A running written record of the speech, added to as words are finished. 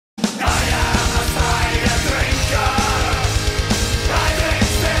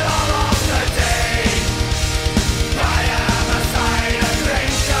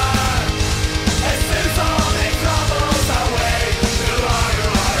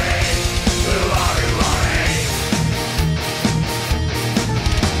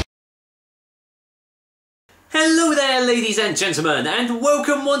ladies and gentlemen, and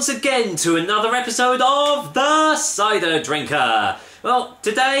welcome once again to another episode of The Cider Drinker. Well,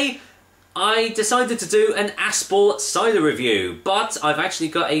 today I decided to do an Aspall cider review, but I've actually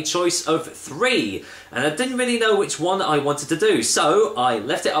got a choice of 3, and I didn't really know which one I wanted to do, so I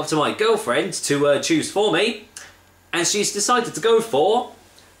left it up to my girlfriend to choose for me, and she's decided to go for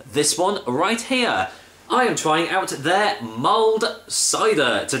this one right here. I am trying out their mulled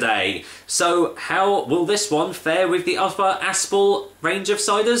cider today. So how will this one fare with the other Aspall range of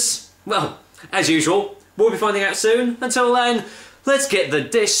ciders? Well, as usual, we'll be finding out soon. Until then, let's get the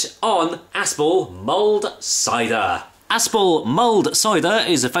dish on Aspall Mulled Cyder. Aspall Mulled Cyder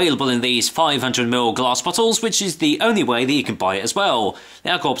is available in these 500ml glass bottles, which is the only way that you can buy it as well. The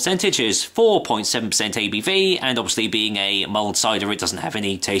alcohol percentage is 4.7% ABV, and obviously being a mulled cider, it doesn't have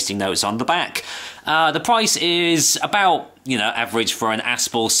any tasting notes on the back. The price is about, average for an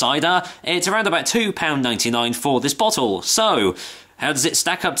Aspall cider. It's around about £2.99 for this bottle. So, how does it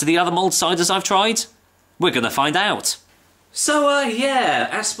stack up to the other mulled ciders I've tried? We're gonna find out. So, yeah,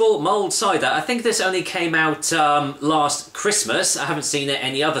 Aspall Mulled Cyder. I think this only came out last Christmas. I haven't seen it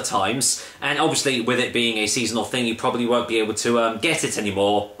any other times. And obviously, with it being a seasonal thing, you probably won't be able to get it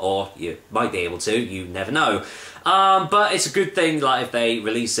anymore. Or you might be able to, you never know. But it's a good thing, like, if they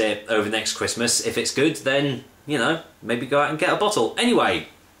release it over next Christmas. If it's good, then, maybe go out and get a bottle. Anyway,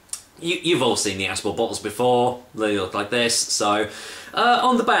 you've all seen the Aspall bottles before. They look like this. So,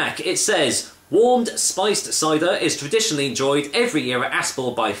 on the back, it says, warmed spiced cider is traditionally enjoyed every year at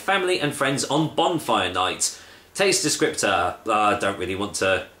Aspall by family and friends on bonfire night. Taste descriptor. I don't really want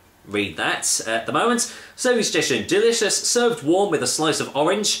to read that at the moment. Serving suggestion. Delicious, served warm with a slice of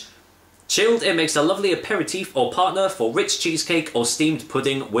orange. Chilled, it makes a lovely aperitif or partner for rich cheesecake or steamed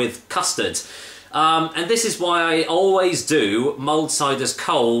pudding with custard. And this is why I always do mulled ciders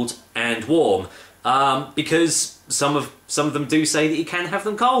cold and warm. Because some of them do say that you can have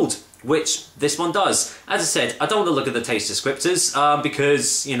them cold, which this one does. As I said, I don't want to look at the taste descriptors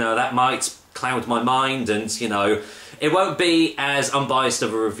because, that might cloud my mind and, it won't be as unbiased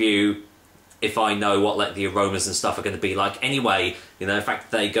of a review if I know what the aromas and stuff are going to be like anyway. In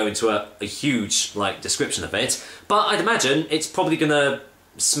fact, they go into a huge description of it. But I'd imagine it's probably going to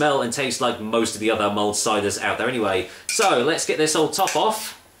smell and taste like most of the other mulled ciders out there anyway. So let's get this old top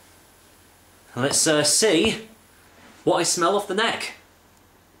off. Let's see what I smell off the neck.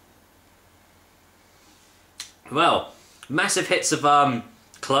 Well, massive hits of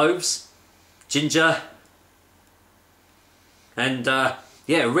cloves, ginger, and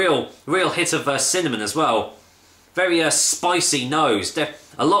yeah, real hit of cinnamon as well. Very spicy nose.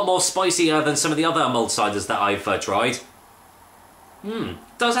 A lot more spicier than some of the other mulled ciders that I've tried.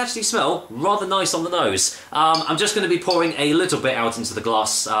 Does actually smell rather nice on the nose. I'm just going to be pouring a little bit out into the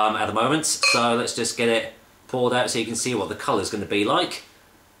glass at the moment. So let's just get it poured out so you can see what the colour's going to be like.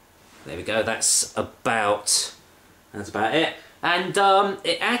 There we go. That's about it. And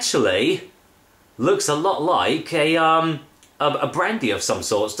it actually looks a lot like a brandy of some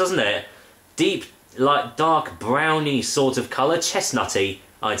sorts, doesn't it? Deep, dark browny sort of colour, chestnutty,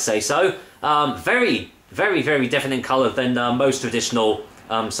 I'd say so. Very, very, very different in colour than most traditional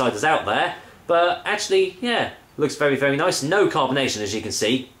ciders out there. But actually, yeah, looks very, very nice. No carbonation, as you can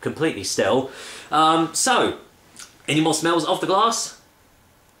see, completely still. So, any more smells off the glass?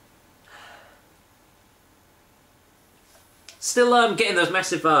 Still getting those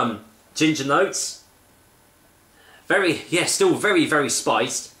massive ginger notes. Still very, very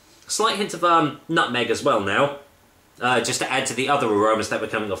spiced. Slight hint of nutmeg as well now. Just to add to the other aromas that were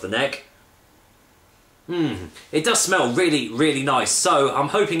coming off the neck. It does smell really, really nice. So I'm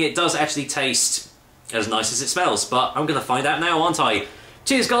hoping it does actually taste as nice as it smells. But I'm going to find out now, aren't I?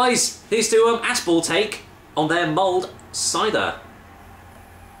 Cheers, guys. Here's to Aspall take on their mulled cider.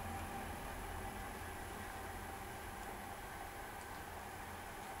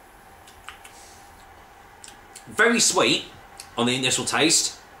 Very sweet on the initial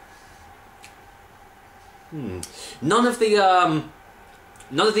taste. None of the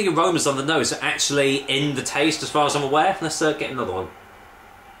aromas on the nose are actually in the taste, as far as I'm aware. Let's get another one.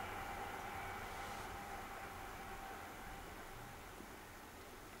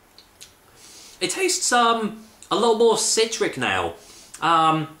 It tastes a lot more citric now.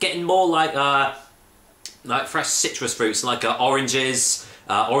 Getting more like fresh citrus fruits, like oranges,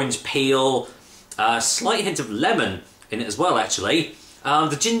 orange peel. Slight hint of lemon in it as well, actually.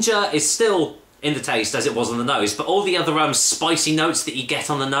 The ginger is still in the taste as it was on the nose, but all the other spicy notes that you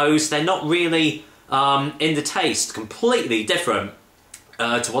get on the nose, they're not really in the taste. Completely different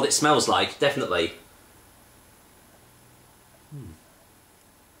to what it smells like, definitely.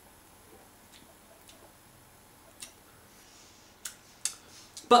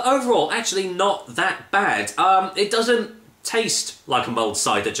 But overall, actually not that bad. It doesn't taste like a mulled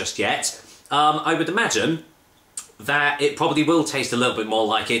cider just yet. I would imagine that it probably will taste a little bit more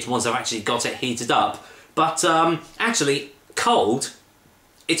like it once I've actually got it heated up. But actually, cold,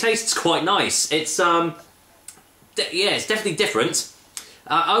 it tastes quite nice. It's yeah, it's definitely different.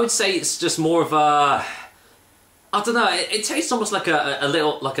 I would say it's just more of a, I don't know. It tastes almost like a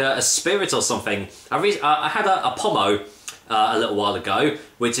little like a spirit or something. I had a Pommo a little while ago,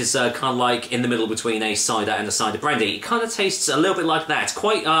 which is kind of like in the middle between a cider and a cider brandy. It kind of tastes a little bit like that. It's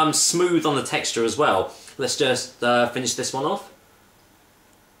quite smooth on the texture as well. Let's just finish this one off.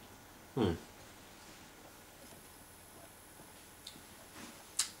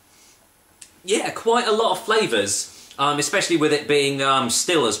 Yeah, quite a lot of flavours, especially with it being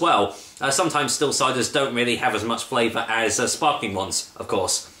still as well. Sometimes still ciders don't really have as much flavour as sparkling ones, of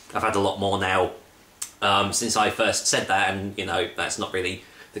course. I've had a lot more now since I first said that, and, you know, that's not really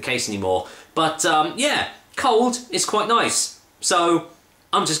the case anymore. But, yeah, cold is quite nice. So,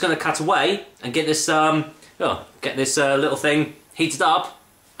 I'm just going to cut away and get this, little thing heated up,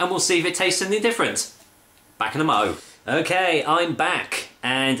 and we'll see if it tastes any different. Back in a mo. Okay, I'm back,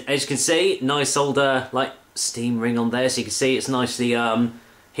 and as you can see, nice old, like, steam ring on there, so you can see it's nicely,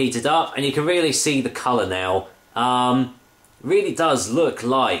 heated up, and you can really see the colour now. Really does look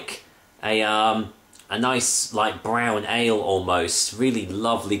like a nice, like, brown ale almost. Really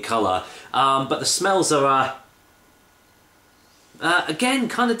lovely colour. But the smells are, again,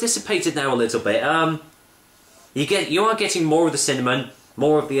 kind of dissipated now a little bit. You are getting more of the cinnamon,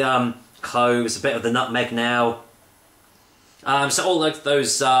 more of the, cloves, a bit of the nutmeg now. So all like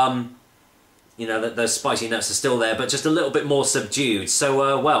those, you know, those spicy nuts are still there, but just a little bit more subdued.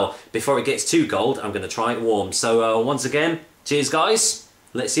 So, well, before it gets too cold, I'm going to try it warm. So, once again, cheers, guys.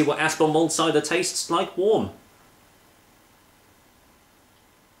 Let's see what Aspall Mulled Cyder tastes like warm.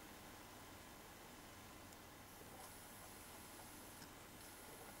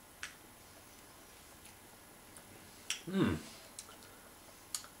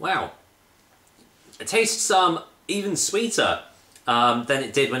 Wow. It tastes even sweeter than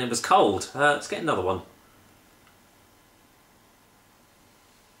it did when it was cold. Let's get another one.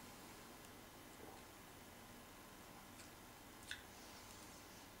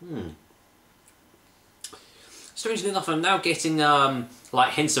 Strangely enough, I'm now getting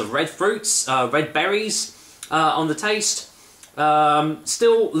like hints of red fruits, red berries on the taste.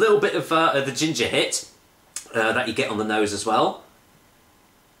 Still a little bit of the ginger hit that you get on the nose as well.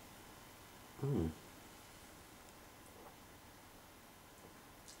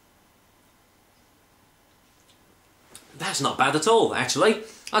 That's not bad at all, actually.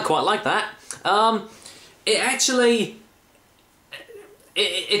 I quite like that. It actually...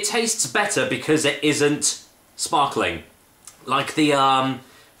 It tastes better because it isn't sparkling. Like the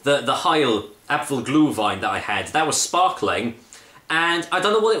Heil Apfelglühwein that I had, that was sparkling, and I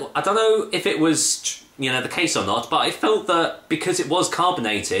don't know if it was, you know, the case or not, but I felt that because it was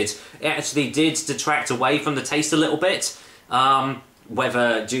carbonated, it actually did detract away from the taste a little bit.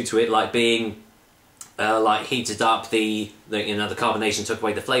 Whether due to it like being like heated up, the carbonation took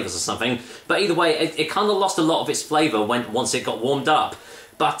away the flavours or something. But either way, it kind of lost a lot of its flavour once it got warmed up.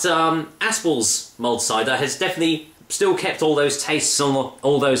 But Aspall's Mulled Cyder has definitely still kept all those tastes and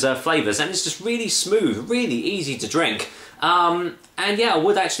all those flavours, and it's just really smooth, really easy to drink. And yeah, I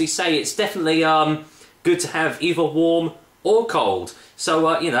would actually say it's definitely good to have either warm or cold.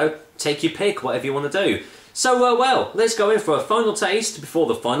 So, you know, take your pick, whatever you want to do. So, well, let's go in for a final taste before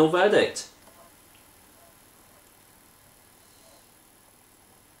the final verdict.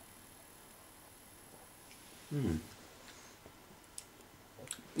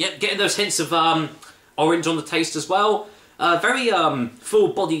 Yep, getting those hints of orange on the taste as well. Very full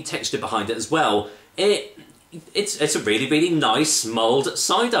body texture behind it as well. It's a really, really nice mulled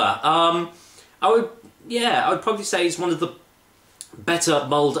cider. I would probably say it's one of the better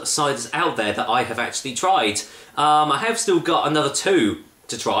mulled ciders out there that I have actually tried. I have still got another 2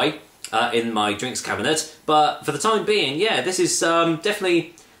 to try in my drinks cabinet, but for the time being, yeah, this is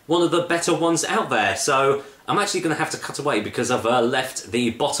definitely one of the better ones out there. So I'm actually going to have to cut away because I've left the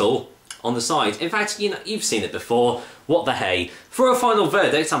bottle on the side. In fact, you know, you've seen it before. What the hey? For a final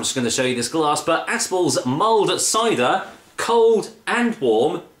verdict, I'm just going to show you this glass, but Aspall's Mulled Cyder, cold and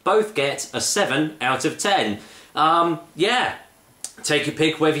warm, both get a 7 out of 10. Yeah, take your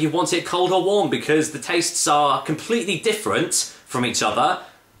pick whether you want it cold or warm, because the tastes are completely different from each other,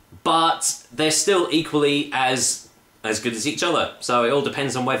 but they're still equally as good as each other. So it all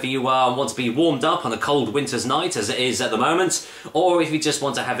depends on whether you want to be warmed up on a cold winter's night, as it is at the moment, or if you just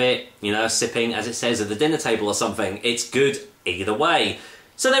want to have it, you know, sipping, as it says, at the dinner table or something. It's good either way.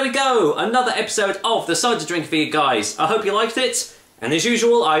 So there we go, another episode of the Cider Drinker for you guys. I hope you liked it, and as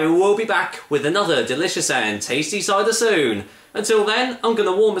usual, I will be back with another delicious and tasty cider soon. Until then, I'm going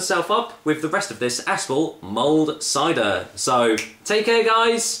to warm myself up with the rest of this Aspall Mulled Cyder. So, take care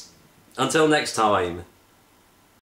guys, until next time.